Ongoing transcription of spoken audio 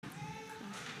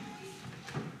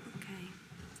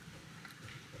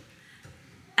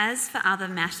As for other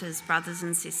matters, brothers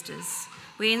and sisters,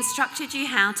 we instructed you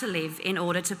how to live in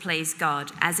order to please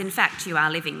God, as in fact you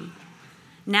are living.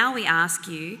 Now we ask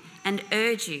you and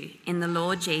urge you in the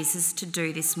Lord Jesus to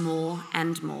do this more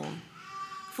and more.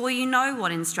 For you know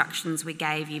what instructions we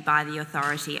gave you by the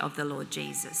authority of the Lord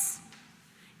Jesus.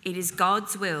 It is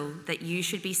God's will that you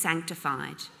should be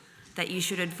sanctified, that you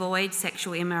should avoid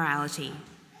sexual immorality,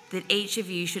 that each of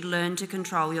you should learn to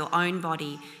control your own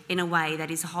body in a way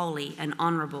that is holy and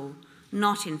honourable,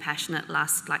 not in passionate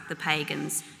lust like the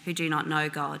pagans who do not know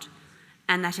God,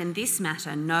 and that in this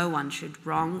matter no one should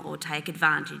wrong or take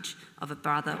advantage of a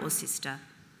brother or sister.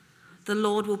 The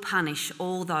Lord will punish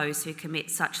all those who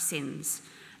commit such sins,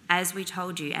 as we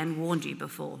told you and warned you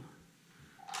before.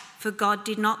 For God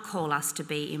did not call us to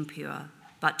be impure,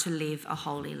 but to live a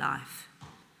holy life.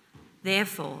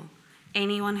 Therefore,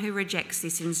 anyone who rejects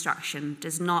this instruction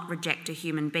does not reject a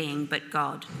human being, but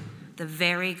God, the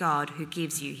very God who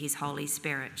gives you his Holy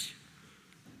Spirit.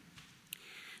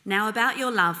 Now about your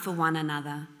love for one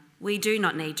another, we do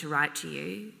not need to write to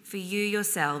you, for you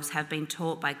yourselves have been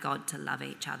taught by God to love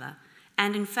each other.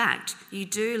 And in fact, you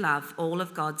do love all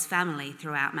of God's family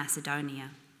throughout Macedonia.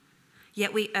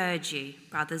 Yet we urge you,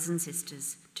 brothers and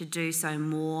sisters, to do so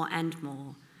more and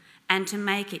more, and to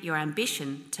make it your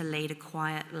ambition to lead a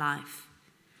quiet life.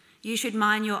 You should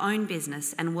mind your own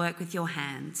business and work with your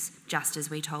hands, just as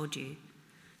we told you,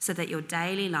 so that your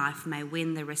daily life may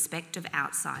win the respect of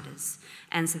outsiders,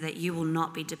 and so that you will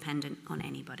not be dependent on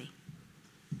anybody.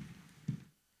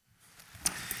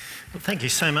 Well, thank you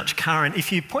so much, Karen.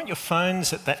 If you point your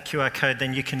phones at that QR code,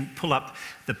 then you can pull up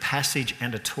the passage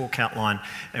and a talk outline,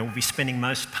 and we'll be spending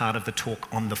most part of the talk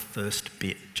on the first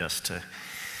bit,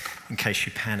 in case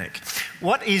you panic.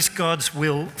 What is God's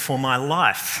will for my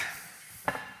life?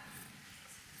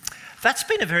 That's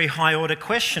been a very high order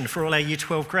question for all our Year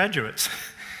 12 graduates.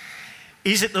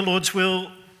 Is it the Lord's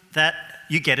will that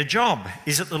you get a job?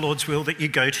 Is it the Lord's will that you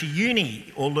go to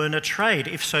uni or learn a trade?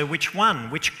 If so, which one?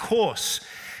 Which course?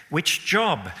 Which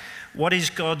job? What is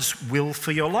God's will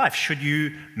for your life? Should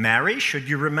you marry? Should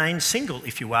you remain single?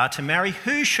 If you are to marry,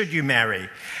 who should you marry?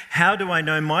 How do I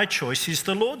know my choice is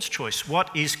the Lord's choice?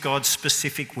 What is God's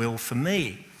specific will for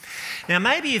me? Now,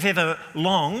 maybe you've ever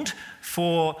longed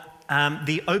for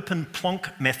the open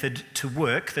plonk method to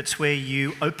work. That's where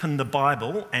you open the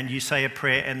Bible and you say a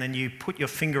prayer and then you put your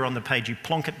finger on the page, you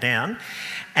plonk it down,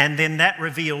 and then that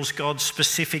reveals God's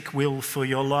specific will for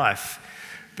your life.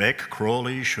 Beck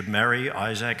Crawley should marry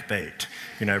Isaac Bate,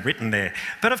 written there.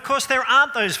 But of course there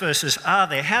aren't those verses, are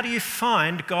there? How do you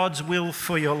find God's will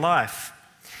for your life?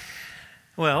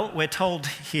 Well, we're told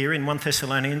here in 1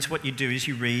 Thessalonians what you do is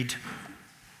you read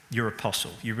your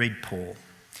apostle, you read Paul.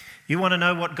 You want to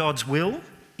know what God's will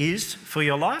is for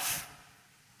your life?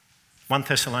 1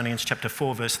 Thessalonians chapter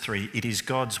 4 verse 3, it is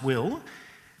God's will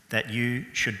that you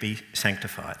should be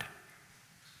sanctified,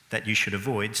 that you should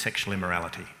avoid sexual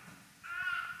immorality.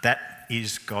 That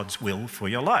is God's will for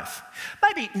your life.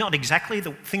 Maybe not exactly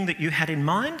the thing that you had in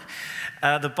mind.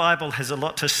 The Bible has a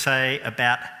lot to say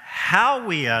about how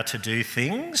we are to do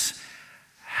things,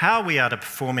 how we are to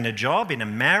perform in a job, in a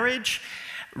marriage,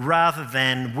 rather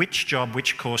than which job,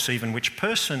 which course, even which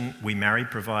person we marry,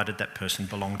 provided that person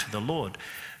belonged to the Lord.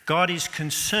 God is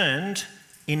concerned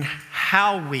in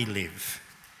how we live.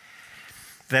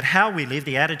 That how we live,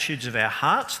 the attitudes of our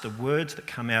hearts, the words that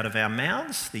come out of our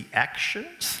mouths, the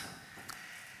actions,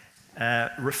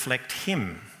 reflect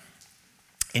Him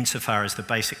insofar as the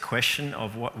basic question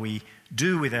of what we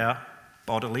do with our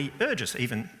bodily urges,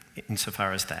 even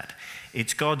insofar as that.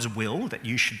 It's God's will that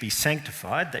you should be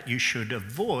sanctified, that you should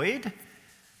avoid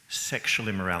sexual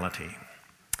immorality.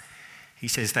 He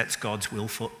says that's God's will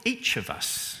for each of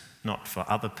us, not for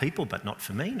other people, but not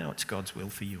for me. No, it's God's will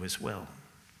for you as well.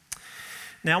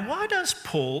 Now, why does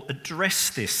Paul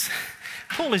address this?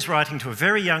 Paul is writing to a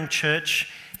very young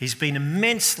church. He's been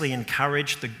immensely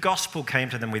encouraged. The gospel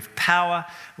came to them with power,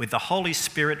 with the Holy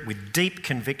Spirit, with deep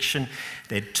conviction.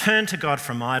 They'd turned to God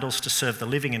from idols to serve the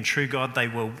living and true God. They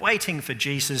were waiting for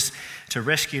Jesus to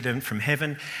rescue them from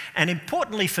heaven. And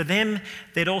importantly for them,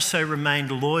 they'd also remained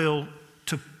loyal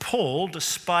to Paul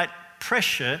despite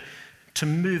pressure to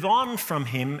move on from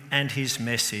him and his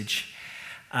message.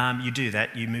 You do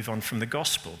that, you move on from the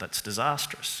gospel. That's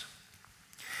disastrous.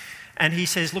 And he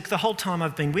says, look, the whole time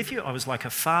I've been with you, I was like a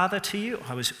father to you.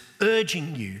 I was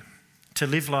urging you to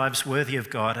live lives worthy of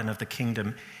God and of the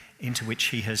kingdom into which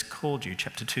he has called you.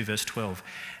 Chapter 2, verse 12.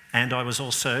 And I was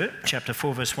also, chapter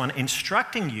 4, verse 1,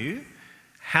 instructing you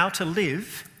how to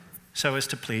live so as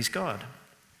to please God.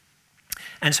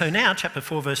 And so now, chapter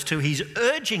 4, verse 2, he's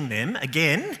urging them,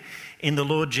 again, in the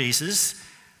Lord Jesus,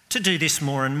 to do this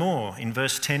more and more. In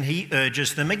verse 10, he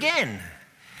urges them again.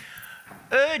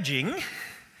 Urging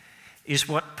is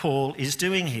what Paul is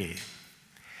doing here.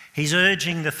 He's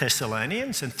urging the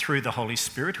Thessalonians, and through the Holy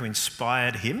Spirit who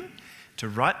inspired him to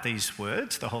write these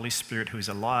words, the Holy Spirit who is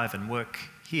alive and work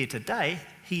here today,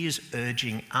 he is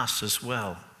urging us as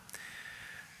well.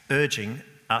 Urging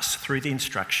us through the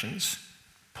instructions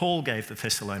Paul gave the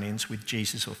Thessalonians with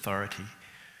Jesus' authority.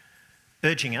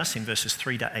 Urging us in verses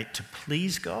 3 to 8 to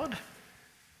please God.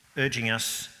 Urging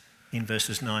us in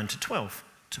verses 9 to 12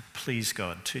 to please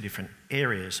God. Two different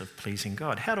areas of pleasing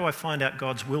God. How do I find out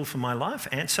God's will for my life?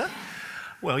 Answer,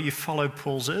 well, you follow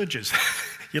Paul's urges.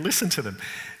 You listen to them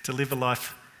to live a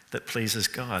life that pleases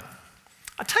God.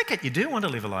 I take it you do want to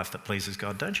live a life that pleases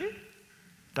God, don't you?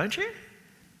 Don't you?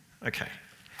 Okay.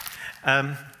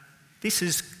 This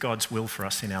is God's will for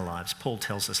us in our lives. Paul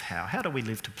tells us how. How do we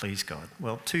live to please God?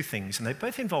 Well, two things, and they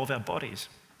both involve our bodies.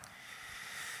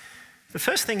 The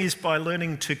first thing is by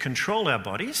learning to control our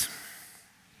bodies,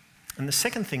 and the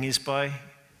second thing is by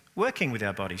working with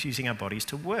our bodies, using our bodies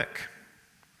to work.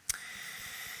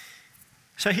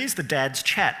 So here's the dad's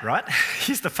chat, right?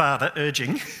 Here's the father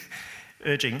urging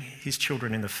his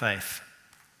children in the faith.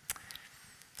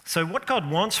 So what God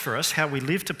wants for us, how we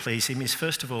live to please him, is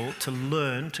first of all to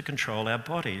learn to control our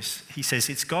bodies. He says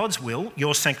it's God's will,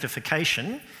 your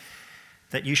sanctification,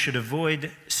 that you should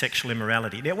avoid sexual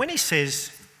immorality. Now when he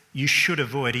says you should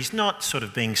avoid, he's not sort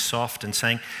of being soft and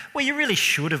saying, well, you really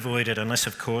should avoid it unless,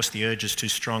 of course, the urge is too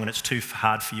strong and it's too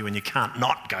hard for you and you can't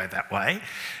not go that way.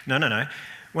 No.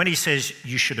 When he says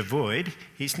you should avoid,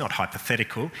 he's not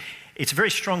hypothetical. It's a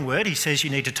very strong word. He says you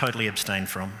need to totally abstain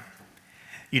from.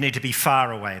 You need to be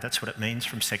far away. That's what it means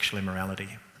from sexual immorality.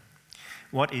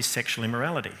 What is sexual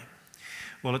immorality?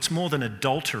 Well, it's more than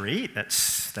adultery.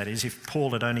 That is, if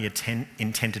Paul had only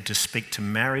intended to speak to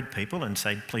married people and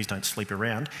say, please don't sleep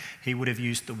around, he would have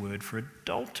used the word for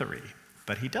adultery.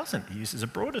 But he doesn't. He uses a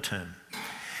broader term.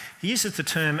 He uses the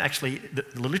term, actually, the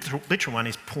literal one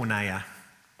is porneia.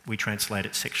 We translate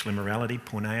it sexual immorality,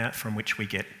 porneia, from which we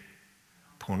get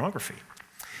pornography.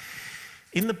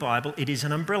 In the Bible, it is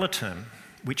an umbrella term,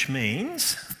 which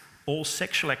means all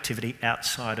sexual activity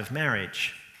outside of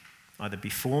marriage, either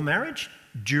before marriage,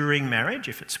 during marriage,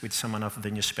 if it's with someone other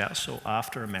than your spouse, or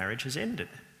after a marriage has ended.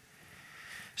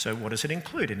 So what does it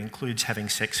include? It includes having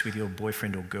sex with your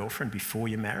boyfriend or girlfriend before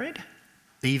you're married,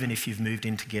 even if you've moved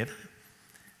in together,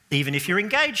 even if you're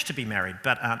engaged to be married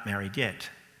but aren't married yet.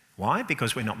 Why?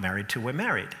 Because we're not married till we're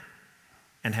married.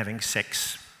 And having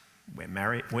sex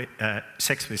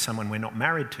with someone we're not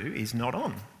married to is not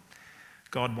on.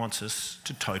 God wants us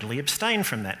to totally abstain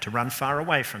from that, to run far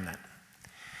away from that.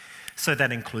 So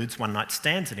that includes one-night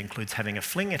stands, it includes having a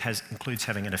fling, it includes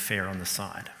having an affair on the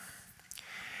side.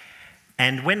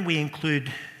 And when we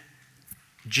include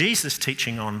Jesus'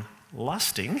 teaching on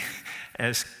lusting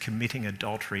as committing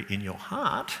adultery in your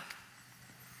heart,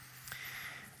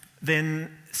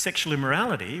 then sexual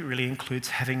immorality really includes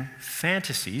having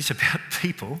fantasies about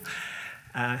people,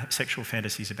 sexual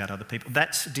fantasies about other people.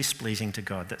 That's displeasing to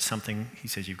God. That's something he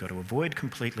says you've got to avoid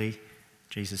completely.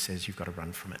 Jesus says you've got to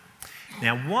run from it.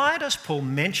 Now, why does Paul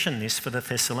mention this for the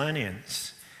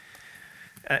Thessalonians?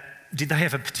 Did they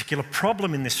have a particular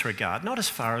problem in this regard? Not as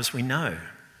far as we know,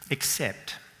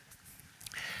 except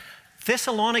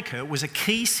Thessalonica was a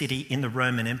key city in the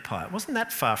Roman Empire. It wasn't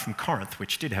that far from Corinth,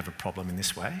 which did have a problem in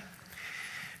this way.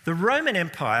 The Roman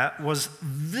Empire was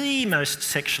the most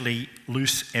sexually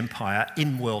loose empire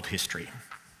in world history.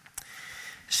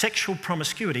 Sexual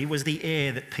promiscuity was the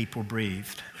air that people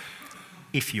breathed,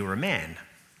 if you were a man.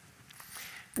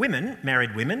 Women,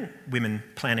 married women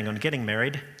planning on getting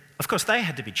married, of course they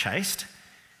had to be chaste,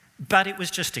 but it was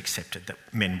just accepted that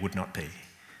men would not be.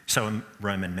 So a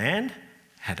Roman man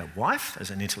had a wife as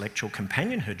an intellectual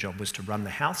companion. Her job was to run the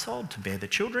household, to bear the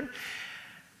children.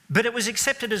 But it was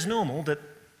accepted as normal that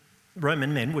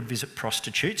Roman men would visit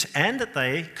prostitutes and that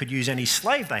they could use any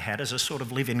slave they had as a sort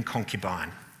of live-in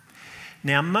concubine.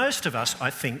 Now, most of us, I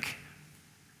think,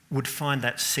 would find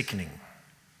that sickening.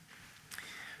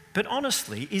 But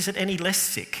honestly, is it any less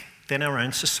sick than our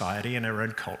own society and our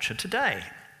own culture today?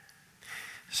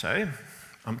 So,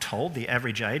 I'm told the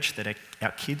average age that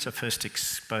our kids are first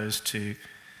exposed to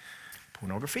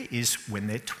pornography is when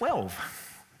they're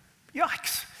 12.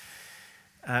 Yikes.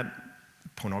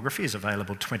 Pornography is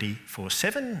available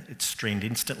 24/7. It's streamed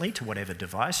instantly to whatever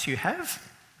device you have,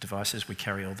 devices we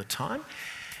carry all the time.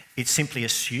 It's simply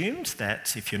assumed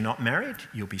that if you're not married,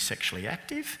 you'll be sexually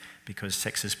active because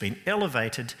sex has been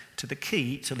elevated to the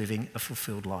key to living a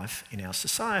fulfilled life in our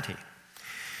society.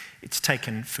 It's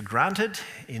taken for granted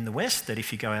in the West that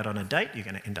if you go out on a date, you're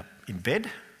going to end up in bed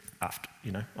after,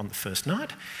 on the first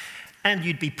night, and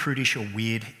you'd be prudish or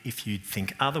weird if you'd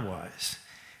think otherwise.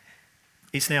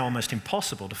 It's now almost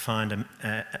impossible to find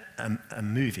a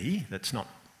movie that's not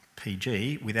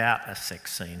PG without a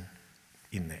sex scene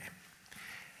in there.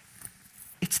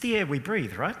 It's the air we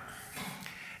breathe, right?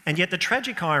 And yet the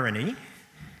tragic irony,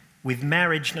 with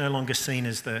marriage no longer seen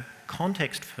as the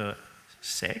context for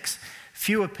sex,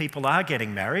 fewer people are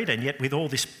getting married, and yet with all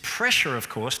this pressure, of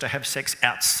course, to have sex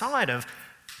outside of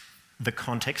the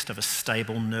context of a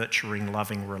stable, nurturing,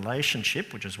 loving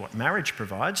relationship, which is what marriage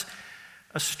provides,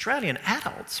 Australian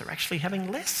adults are actually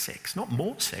having less sex, not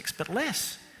more sex, but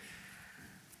less.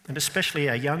 And especially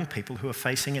our young people who are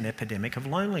facing an epidemic of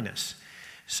loneliness.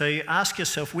 So you ask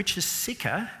yourself, which is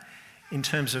sicker in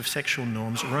terms of sexual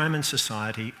norms, Roman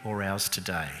society or ours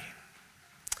today?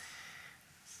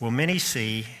 Well, many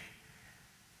see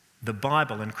the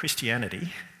Bible and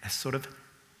Christianity as sort of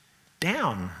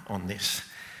down on this,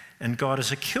 and God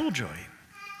is a killjoy.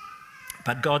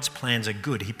 But God's plans are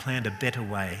good. He planned a better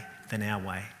way than our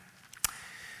way.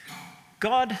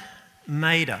 God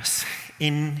made us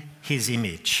in his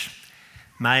image,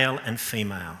 male and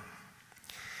female.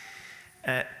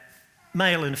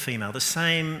 Male and female, the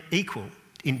same, equal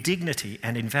in dignity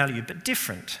and in value, but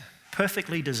different,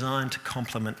 perfectly designed to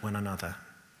complement one another.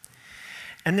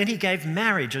 And then he gave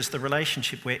marriage as the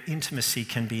relationship where intimacy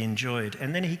can be enjoyed.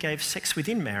 And then he gave sex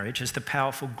within marriage as the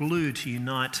powerful glue to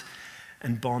unite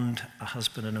and bond a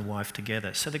husband and a wife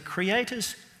together. So the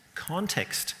Creator's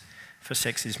context for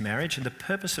sex is marriage, and the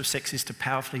purpose of sex is to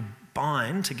powerfully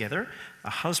bind together a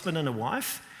husband and a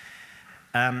wife.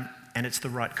 And it's the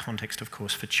right context, of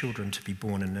course, for children to be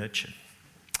born and nurtured.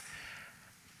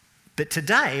 But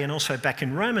today, and also back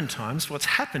in Roman times, what's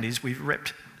happened is we've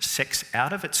ripped sex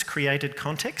out of its created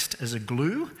context as a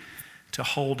glue to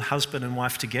hold husband and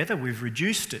wife together. We've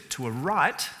reduced it to a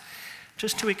right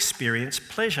just to experience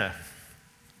pleasure.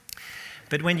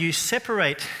 But when you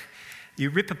separate,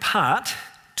 you rip apart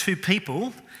two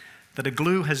people that a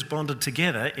glue has bonded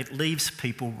together, it leaves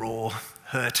people raw,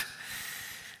 hurt,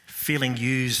 feeling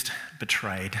used,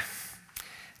 betrayed.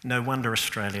 No wonder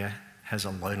Australia has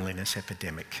a loneliness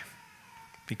epidemic,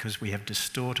 because we have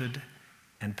distorted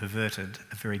and perverted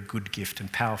a very good gift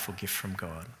and powerful gift from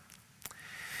God.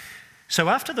 So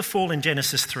after the fall in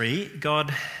Genesis 3,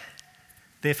 God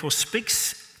therefore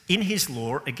speaks in his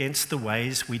law against the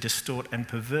ways we distort and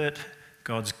pervert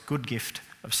God's good gift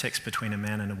of sex between a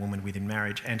man and a woman within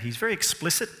marriage. And he's very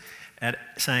explicit at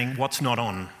saying what's not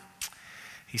on.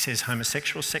 He says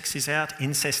homosexual sex is out,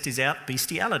 incest is out,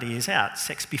 bestiality is out,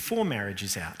 sex before marriage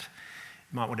is out.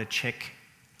 You might want to check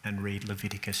and read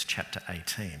Leviticus chapter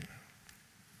 18.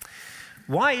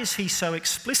 Why is he so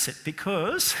explicit?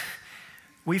 Because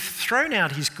we've thrown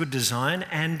out his good design,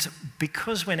 and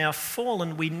because we're now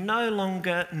fallen, we no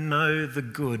longer know the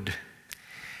good.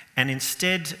 And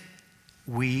instead,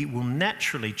 we will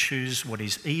naturally choose what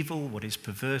is evil, what is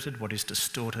perverted, what is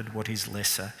distorted, what is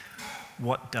lesser,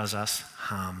 what does us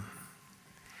harm.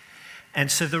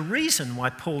 And so the reason why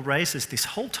Paul raises this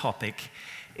whole topic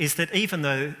is that even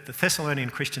though the Thessalonian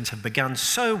Christians have begun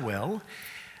so well,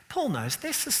 Paul knows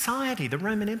their society, the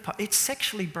Roman Empire, it's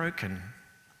sexually broken,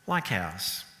 like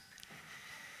ours.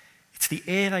 It's the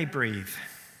air they breathe,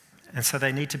 and so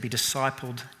they need to be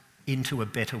discipled into a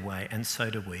better way, and so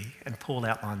do we. And Paul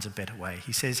outlines a better way.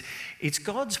 He says, it's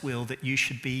God's will that you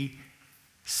should be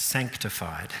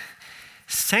sanctified.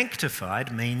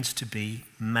 Sanctified means to be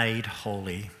made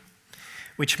holy,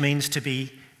 which means to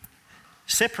be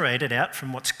separated out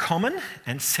from what's common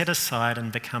and set aside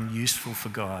and become useful for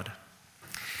God.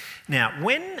 Now,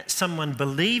 when someone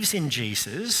believes in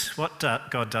Jesus, what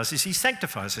God does is he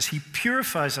sanctifies us. He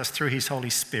purifies us through his Holy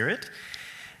Spirit,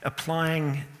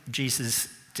 applying Jesus'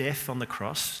 death on the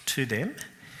cross to them.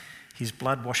 His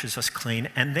blood washes us clean,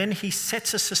 and then he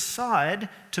sets us aside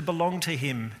to belong to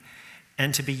him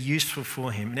and to be useful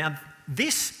for him. Now,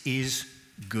 this is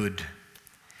good.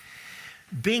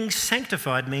 Being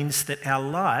sanctified means that our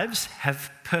lives have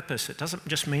purpose. It doesn't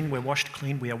just mean we're washed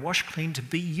clean. We are washed clean to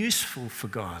be useful for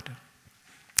God.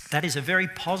 That is a very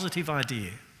positive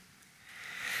idea.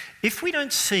 If we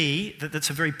don't see that that's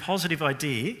a very positive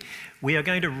idea, we are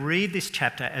going to read this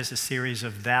chapter as a series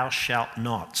of thou shalt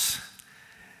nots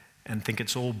and think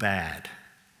it's all bad.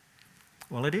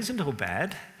 Well, it isn't all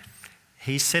bad.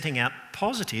 He's setting out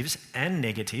positives and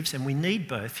negatives, and we need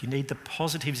both. You need the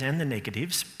positives and the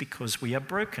negatives because we are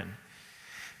broken.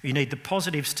 You need the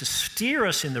positives to steer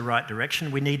us in the right direction.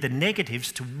 We need the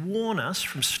negatives to warn us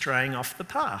from straying off the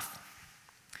path.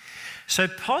 So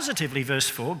positively, verse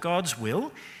 4, God's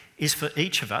will is for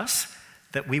each of us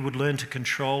that we would learn to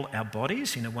control our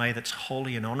bodies in a way that's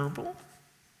holy and honourable.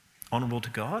 honourable to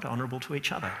God, honourable to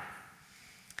each other.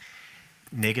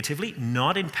 Negatively,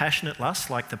 not in passionate lust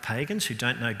like the pagans who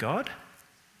don't know God.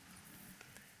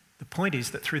 The point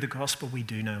is that through the gospel we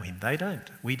do know him. They don't,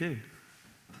 we do.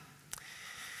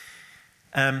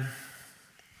 The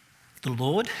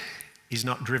Lord is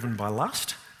not driven by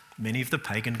lust. Many of the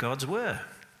pagan gods were.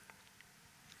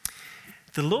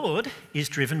 The Lord is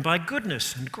driven by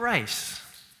goodness and grace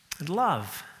and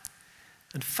love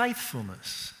and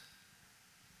faithfulness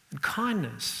and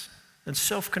kindness and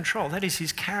self-control. That is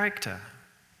his character.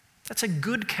 That's a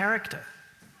good character.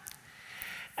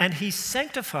 And he's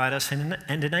sanctified us and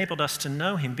enabled us to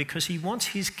know him because he wants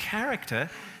his character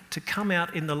to come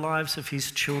out in the lives of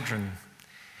his children.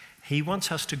 He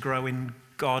wants us to grow in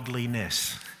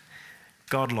godliness,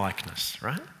 godlikeness,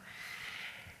 right?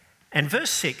 And verse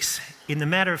 6, in the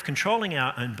matter of controlling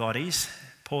our own bodies,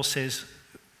 Paul says,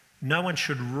 no one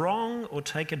should wrong or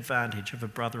take advantage of a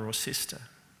brother or sister.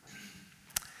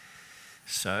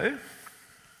 So,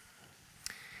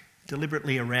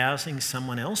 deliberately arousing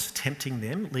someone else, tempting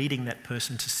them, leading that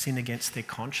person to sin against their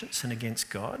conscience and against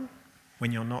God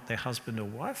when you're not their husband or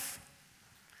wife,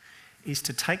 is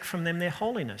to take from them their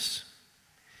holiness.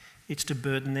 It's to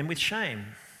burden them with shame.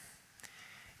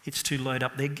 It's to load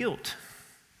up their guilt.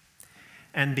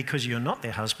 And because you're not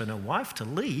their husband or wife, to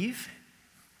leave,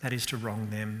 that is to wrong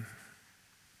them.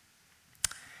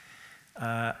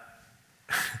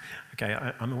 Okay,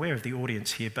 I'm aware of the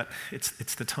audience here, but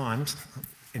it's the times.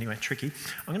 Anyway, tricky.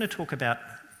 I'm going to talk about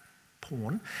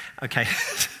porn. Okay.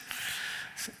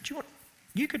 So,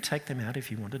 you could take them out if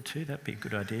you wanted to. That'd be a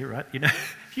good idea, right? You know,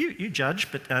 you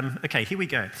judge, but okay, here we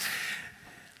go.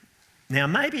 Now,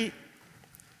 maybe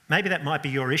that might be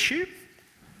your issue.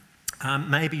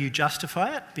 Maybe you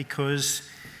justify it because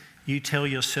you tell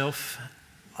yourself,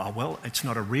 oh, well, it's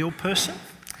not a real person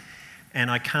and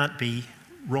I can't be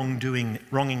wronging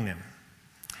them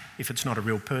if it's not a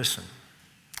real person.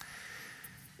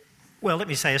 Well, let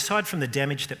me say, aside from the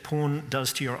damage that porn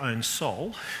does to your own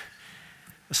soul,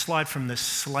 aside from the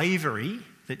slavery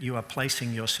that you are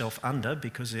placing yourself under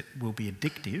because it will be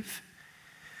addictive,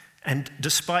 and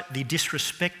despite the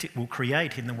disrespect it will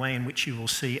create in the way in which you will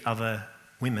see other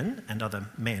women and other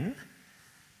men,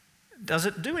 does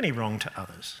it do any wrong to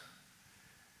others?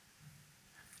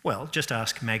 Well, just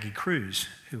ask Maggie Cruz,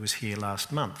 who was here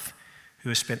last month, who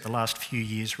has spent the last few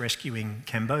years rescuing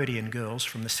Cambodian girls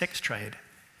from the sex trade.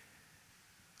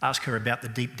 Ask her about the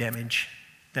deep damage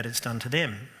that it's done to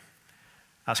them.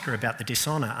 Ask her about the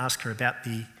dishonour. Ask her about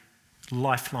the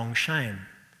lifelong shame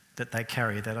that they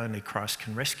carry that only Christ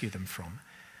can rescue them from.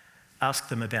 Ask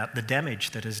them about the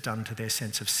damage that is done to their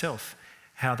sense of self,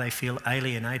 how they feel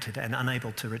alienated and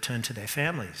unable to return to their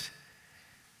families.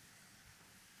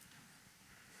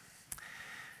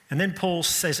 And then Paul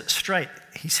says it straight.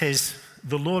 He says,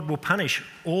 the Lord will punish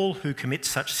all who commit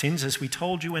such sins as we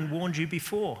told you and warned you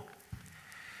before.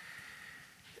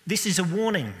 This is a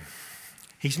warning.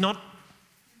 He's not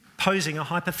posing a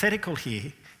hypothetical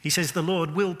here. He says the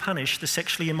Lord will punish the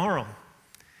sexually immoral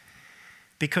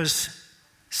because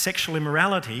sexual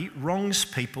immorality wrongs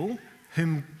people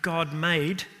whom God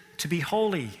made to be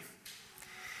holy.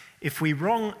 If we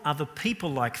wrong other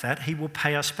people like that, he will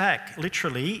pay us back.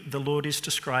 Literally, the Lord is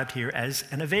described here as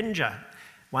an avenger,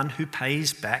 one who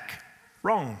pays back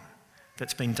wrong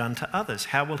that's been done to others.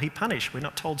 How will he punish? We're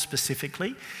not told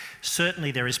specifically.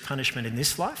 Certainly there is punishment in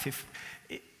this life. If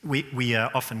we are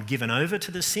often given over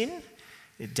to the sin,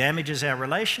 it damages our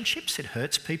relationships, it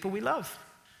hurts people we love.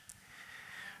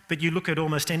 But you look at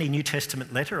almost any New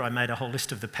Testament letter. I made a whole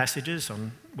list of the passages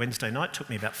on Wednesday night, took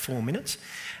me about 4 minutes.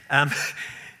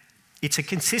 It's a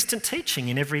consistent teaching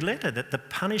in every letter that the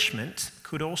punishment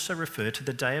could also refer to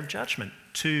the day of judgment.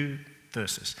 2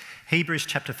 verses. Hebrews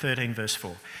chapter 13, verse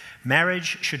 4.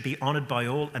 Marriage should be honoured by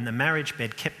all and the marriage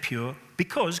bed kept pure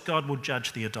because God will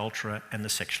judge the adulterer and the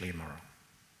sexually immoral.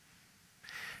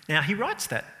 Now, he writes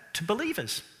that to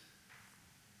believers.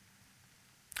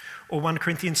 Or 1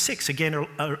 Corinthians 6, again,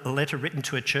 a letter written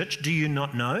to a church. Do you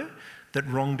not know that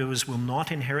wrongdoers will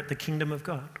not inherit the kingdom of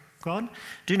God?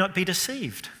 Do not be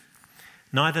deceived.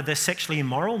 Neither the sexually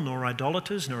immoral, nor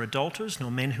idolaters, nor adulterers, nor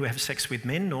men who have sex with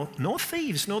men, nor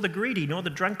thieves, nor the greedy, nor the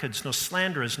drunkards, nor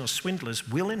slanderers, nor swindlers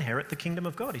will inherit the kingdom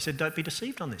of God. He said, don't be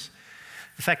deceived on this.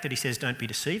 The fact that he says don't be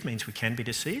deceived means we can be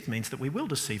deceived, means that we will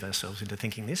deceive ourselves into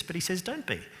thinking this, but he says don't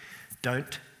be.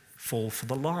 Don't fall for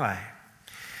the lie.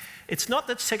 It's not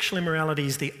that sexual immorality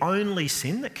is the only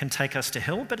sin that can take us to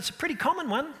hell, but it's a pretty common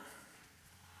one.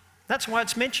 That's why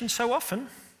it's mentioned so often.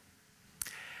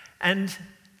 And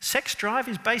sex drive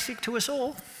is basic to us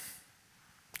all.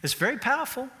 It's very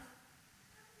powerful.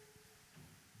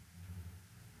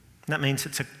 That means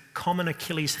it's a common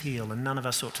Achilles heel, and none of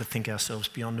us ought to think ourselves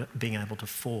beyond being able to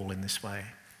fall in this way,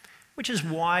 which is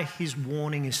why his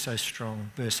warning is so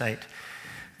strong. Verse 8,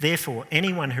 therefore,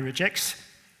 anyone who rejects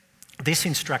this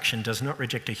instruction does not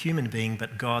reject a human being,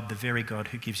 but God, the very God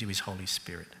who gives you his Holy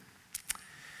Spirit.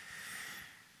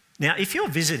 Now, if you're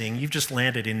visiting, you've just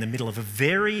landed in the middle of a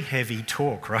very heavy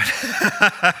talk, right?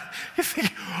 You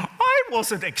think, I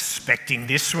wasn't expecting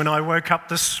this when I woke up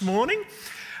this morning.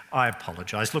 I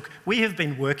apologise. Look, we have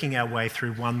been working our way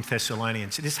through 1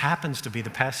 Thessalonians. This happens to be the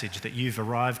passage that you've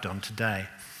arrived on today.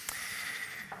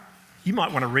 You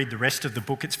might want to read the rest of the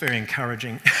book. It's very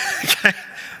encouraging. Okay?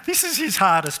 This is his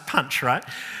hardest punch, right?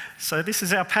 So this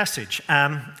is our passage.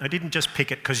 I didn't just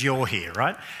pick it because you're here,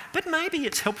 right? But maybe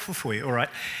it's helpful for you, all right?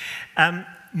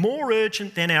 More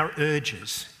urgent than our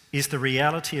urges is the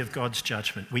reality of God's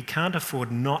judgment. We can't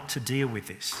afford not to deal with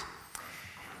this.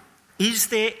 Is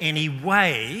there any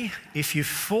way, if you've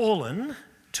fallen,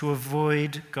 to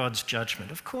avoid God's judgment?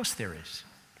 Of course there is.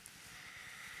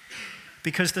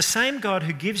 Because the same God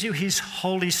who gives you his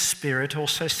Holy Spirit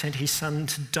also sent his Son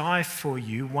to die for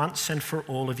you once and for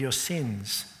all of your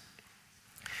sins.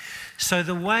 So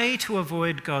the way to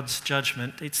avoid God's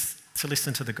judgment, it's to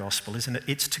listen to the gospel, isn't it?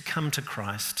 It's to come to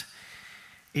Christ.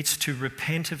 It's to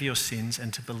repent of your sins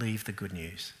and to believe the good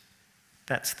news.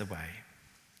 That's the way.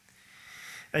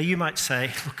 Now you might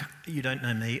say, look, you don't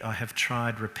know me. I have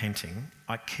tried repenting.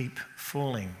 I keep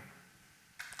falling.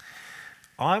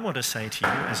 I want to say to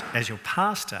you, as your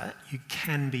pastor, you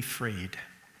can be freed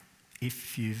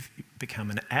if you've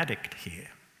become an addict here.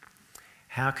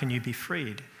 How can you be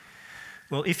freed?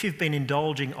 Well, if you've been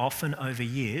indulging often over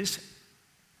years,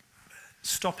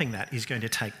 stopping that is going to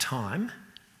take time,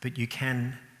 but you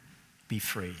can be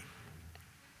free.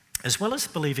 As well as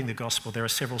believing the gospel, there are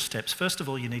several steps. First of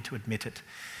all, you need to admit it.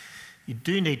 You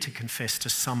do need to confess to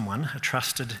someone, a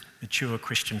trusted, mature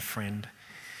Christian friend.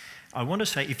 I want to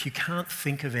say, if you can't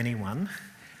think of anyone,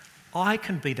 I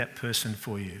can be that person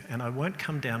for you, and I won't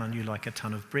come down on you like a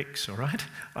ton of bricks, all right?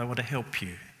 I want to help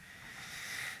you.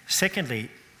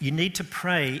 Secondly, you need to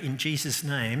pray in Jesus'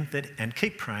 name and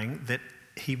keep praying that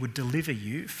he would deliver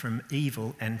you from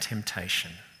evil and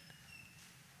temptation.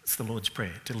 It's the Lord's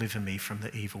Prayer. Deliver me from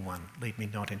the evil one. Lead me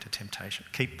not into temptation.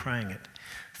 Keep praying it.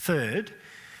 Third,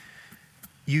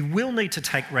 you will need to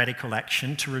take radical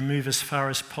action to remove as far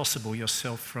as possible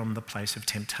yourself from the place of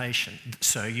temptation.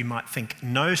 So you might think,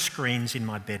 no screens in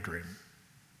my bedroom.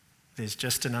 There's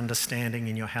just an understanding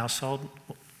in your household.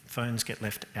 Phones get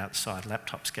left outside.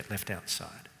 Laptops get left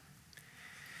outside.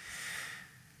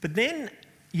 But then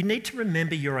you need to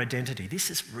remember your identity.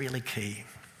 This is really key.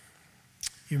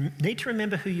 You need to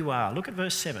remember who you are. Look at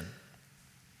verse 7.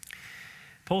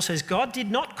 Paul says, God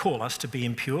did not call us to be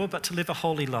impure, but to live a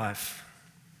holy life.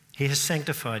 He has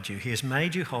sanctified you. He has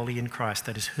made you holy in Christ.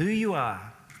 That is who you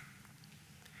are.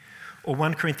 Or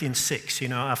 1 Corinthians 6,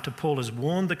 after Paul has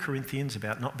warned the Corinthians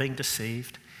about not being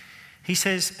deceived, he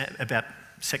says about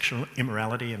sexual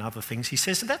immorality and other things, he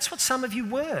says, that's what some of you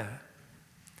were.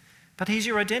 But here's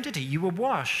your identity. You were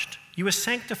washed. You were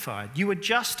sanctified. You were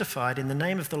justified in the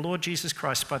name of the Lord Jesus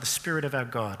Christ by the Spirit of our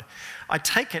God. I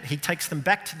take it he takes them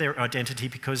back to their identity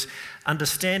because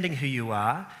understanding who you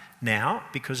are now,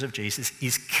 because of Jesus,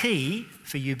 is key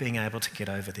for you being able to get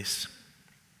over this.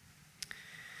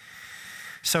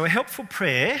 So a helpful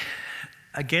prayer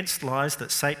against lies that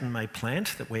Satan may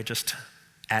plant, that we're just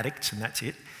addicts and that's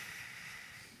it,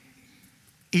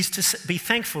 is to be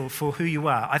thankful for who you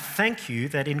are. I thank you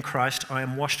that in Christ I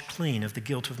am washed clean of the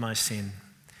guilt of my sin.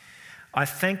 I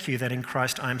thank you that in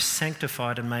Christ I am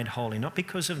sanctified and made holy, not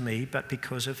because of me, but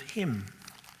because of him.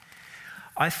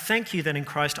 I thank you that in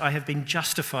Christ I have been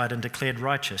justified and declared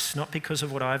righteous, not because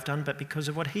of what I've done, but because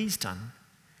of what he's done.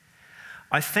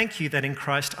 I thank you that in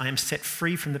Christ I am set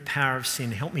free from the power of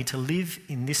sin. Help me to live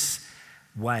in this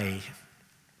way,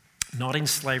 not in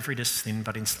slavery to sin,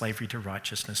 but in slavery to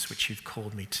righteousness, which you've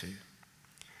called me to.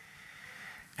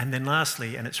 And then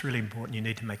lastly, and it's really important, you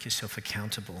need to make yourself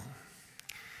accountable.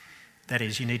 That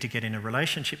is, you need to get in a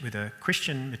relationship with a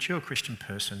Christian, mature Christian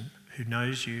person who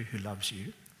knows you, who loves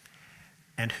you,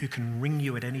 and who can ring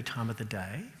you at any time of the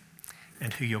day,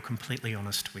 and who you're completely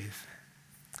honest with.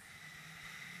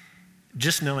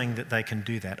 Just knowing that they can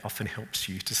do that often helps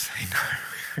you to say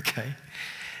no, okay?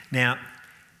 Now,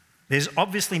 there's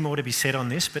obviously more to be said on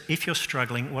this, but if you're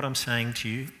struggling, what I'm saying to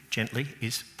you gently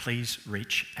is please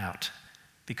reach out,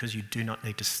 because you do not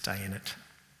need to stay in it.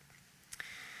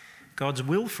 God's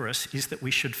will for us is that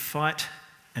we should fight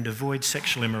and avoid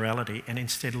sexual immorality and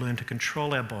instead learn to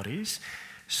control our bodies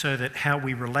so that how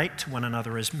we relate to one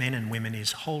another as men and women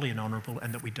is holy and honourable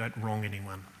and that we don't wrong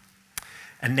anyone.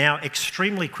 And now,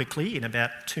 extremely quickly, in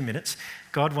about 2 minutes,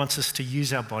 God wants us to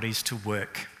use our bodies to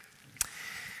work.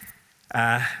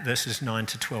 Verses 9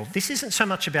 to 12. This isn't so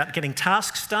much about getting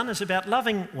tasks done as about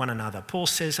loving one another. Paul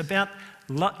says about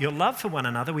your love for one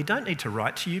another, we don't need to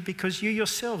write to you because you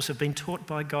yourselves have been taught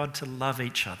by God to love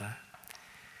each other.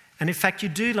 And in fact, you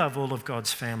do love all of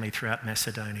God's family throughout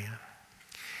Macedonia.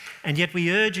 And yet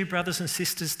we urge you, brothers and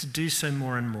sisters, to do so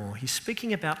more and more. He's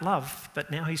speaking about love,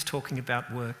 but now he's talking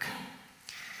about work.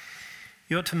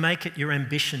 You ought to make it your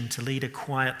ambition to lead a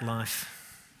quiet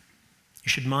life. You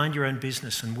should mind your own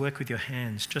business and work with your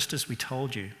hands, just as we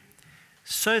told you,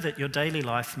 so that your daily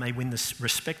life may win the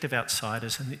respect of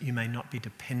outsiders and that you may not be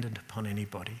dependent upon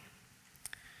anybody.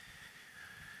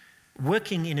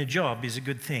 Working in a job is a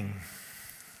good thing.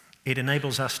 It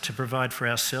enables us to provide for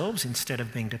ourselves instead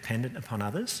of being dependent upon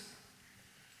others.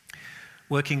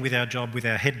 Working with our job with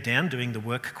our head down, doing the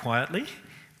work quietly,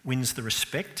 wins the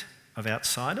respect of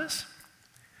outsiders.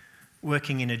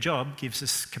 Working in a job gives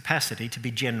us capacity to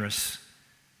be generous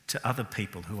to other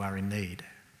people who are in need.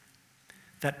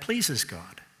 That pleases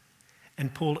God,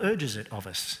 and Paul urges it of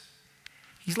us.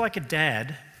 He's like a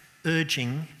dad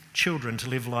urging children to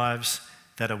live lives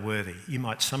that are worthy. You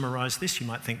might summarise this, you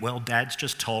might think, well, Dad's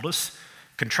just told us,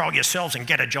 control yourselves and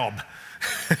get a job.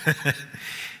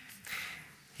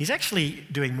 He's actually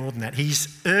doing more than that.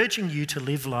 He's urging you to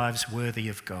live lives worthy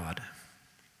of God.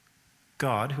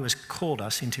 God who has called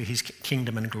us into his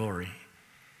kingdom and glory.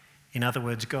 In other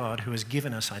words, God who has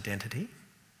given us identity,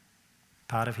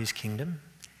 part of his kingdom,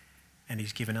 and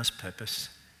he's given us purpose,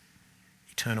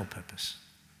 eternal purpose,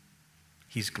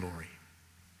 his glory.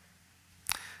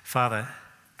 Father,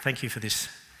 thank you for this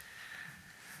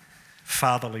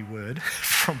fatherly word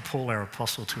from Paul, our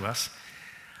apostle, to us.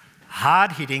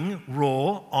 Hard-hitting,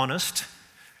 raw, honest,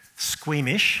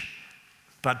 squeamish,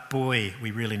 but boy,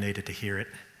 we really needed to hear it.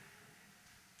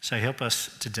 So help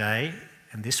us today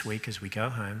and this week as we go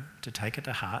home to take it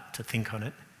to heart, to think on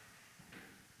it,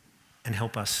 and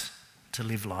help us to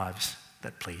live lives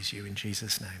that please you. In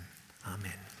Jesus' name,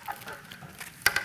 amen.